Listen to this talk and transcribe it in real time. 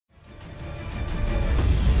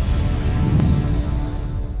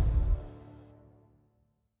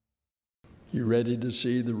You ready to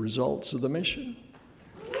see the results of the mission?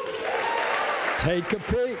 Take a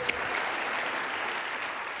peek.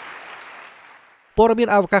 ព័ត៌មាន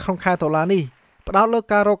អវកាសក្នុងខែតុលានេះផ្ដោតលើ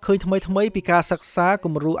ការរកឃើញថ្មីពីការសិក្សា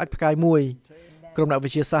គំរូអច្ឆផ្កាយមួយក្រុមអ្នកវិ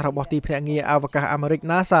ទ្យាសាស្ត្ររបស់ទីភ្នាក់ងារអវកាសអាមេរិក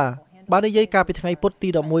NASA បាននិយាយកាលពីថ្ងៃពុធទី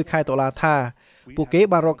11ខែតុលាថាពួកគេ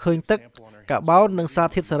បានរកឃើញទឹកកាបូននិងសារ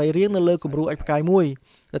ធាតុសរីរាង្គនៅលើគំរូអច្ឆផ្កាយមួយ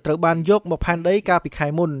ដែលត្រូវបានយកមកផែនដីកាលពីខែ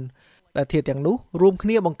មុនដែលធាតុទាំងនោះរួមគ្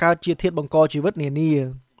នាបង្កើតជាធាតុបង្កជីវិតនានា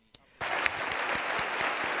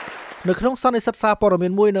នៅក្នុងសន្និសីទសារព័ត៌មា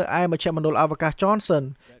នមួយនៅឯមជ្ឈមណ្ឌលអវកាស Johnson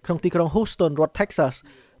ក្នុងទីក្រុង Houston រដ្ឋ Texas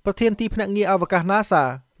ប្រធានទីភ្នាក់ងារអវកាស NASA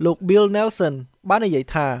លោក Bill Nelson បាននិយាយ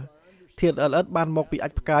ថាធាតុល្អិតបានមកពីអ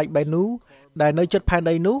ច្ឆផ្កាយ Bennu ដែលនៅជិតផែន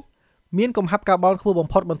ដីនោះមានកំហាប់កាបូនខ្ពស់បំ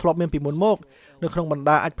ផុតមិនធ្លាប់មានពីមុនមកនៅក្នុងបណ្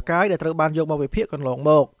ដាអច្ឆផ្កាយដែលត្រូវបានយកមកវិភាគកន្លង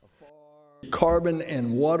មក Carbon and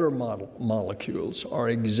water molecules are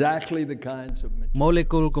exactly the kinds of ម៉ូលេ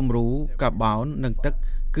គុលគំរូកាបូននិងទឹក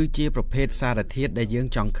គឺជាប្រភេទសារធាតុដែលយើង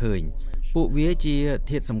ចង់ឃើញពួកវាជា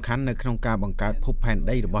ធាតុសំខាន់នៅក្នុងការបង្កើតភពផែន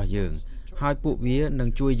ដីរបស់យើងហើយពួកវានឹង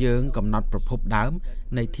ជួយយើងកំណត់ប្រភពដើម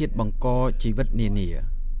នៃធាតុបង្កជីវិតនានា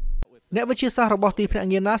អ្នកវិទ្យាសាស្ត្ររបស់ទីភ្នាក់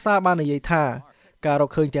ងារ NASA បាននិយាយថាការរក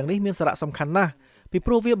ឃើញទាំងនេះមានសារៈសំខាន់ណាស់ពី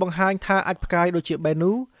ព្រោះវាបង្ហាញថាអច្ឆផ្កាយដូចជា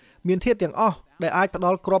Bennu មានធាតុទាំងអស់ដែលអាចផ្ដ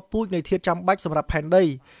ល់គ្រាប់ពូជនៃធាតុចាំបាច់សម្រាប់ផែនដី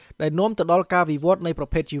ដែលនាំទៅដល់ការវិវត្តនៃប្រ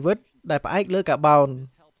ភេទជីវិតដែលផ្អែកលើកាបូន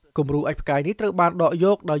គំរូអច្ឆផ្កាយនេះត្រូវបានដកយ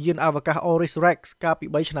កដោយយានអវកាស Reuters កាលពី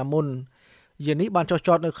3ឆ្នាំមុនយាននេះបានចុះច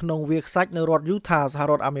តនៅក្នុងវាលខ្សាច់នៅរដ្ឋ Utah សហ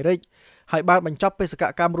រដ្ឋអាមេរិកហើយបានបញ្ចប់បេសក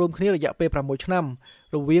កម្មរួមគ្នារយៈពេល6ឆ្នាំ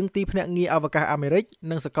រវាងទីភ្នាក់ងារអវកាសអាមេរិក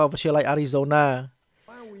និងសាកលវិទ្យាល័យ Arizona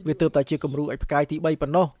វាទើបតែជាគំរូអច្ឆផ្កាយទី3ប៉ុ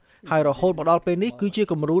ណ្ណោះហើយរហូតមកដល់ពេលនេះគឺជា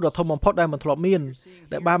គំរូដ៏ធំបំផុតដែលមិនធ្លាប់មាន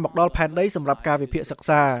ដែលបានមកដល់ផែនដីសម្រាប់ការវិភាគសិក្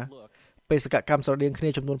សាបេសកកម្មស្រដៀងគ្នា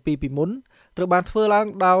ចំនួន2ពីមុនត្រូវបានធ្វើឡើង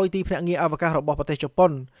ដោយទីភ្នាក់ងារអវកាសរបស់ប្រទេសជប៉ុ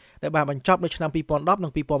នដែលបានបញ្ចប់នៅឆ្នាំ2010និ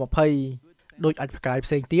ង2020ដោយអច្ឆផ្កាយផ្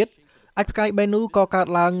សេងទៀតអច្ឆផ្កាយ Bennu ក៏កើត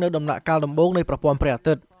ឡើងនៅដំណាក់កាលដំបូងនៃប្រព័ន្ធព្រះអា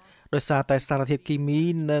ទិត្យដោយសារតែសារធាតុគីមី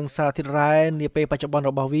និងសារធាតុរ៉ែនាពេលបច្ចុប្បន្ន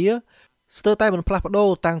របស់វាស្ទើរតែមិនផ្លាស់ប្ដូរ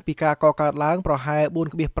តាំងពីការកកើតឡើងប្រហែល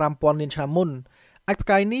 4.5 លានឆ្នាំមុនអច្ឆផ្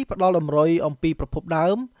កាយនេះផ្ដល់តម្រុយអំពីប្រភពដើ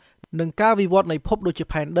មនិងការវិវត្តនៃភពដូចជា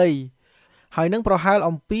ផែនដីហើយនឹងប្រហែល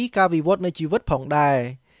អំពីការវិវត្តនៃជីវិតផងដែរ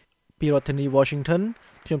ពីរដ្ឋធានី Washington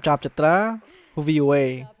ខ្ញុំចាប់ចត្រា VOA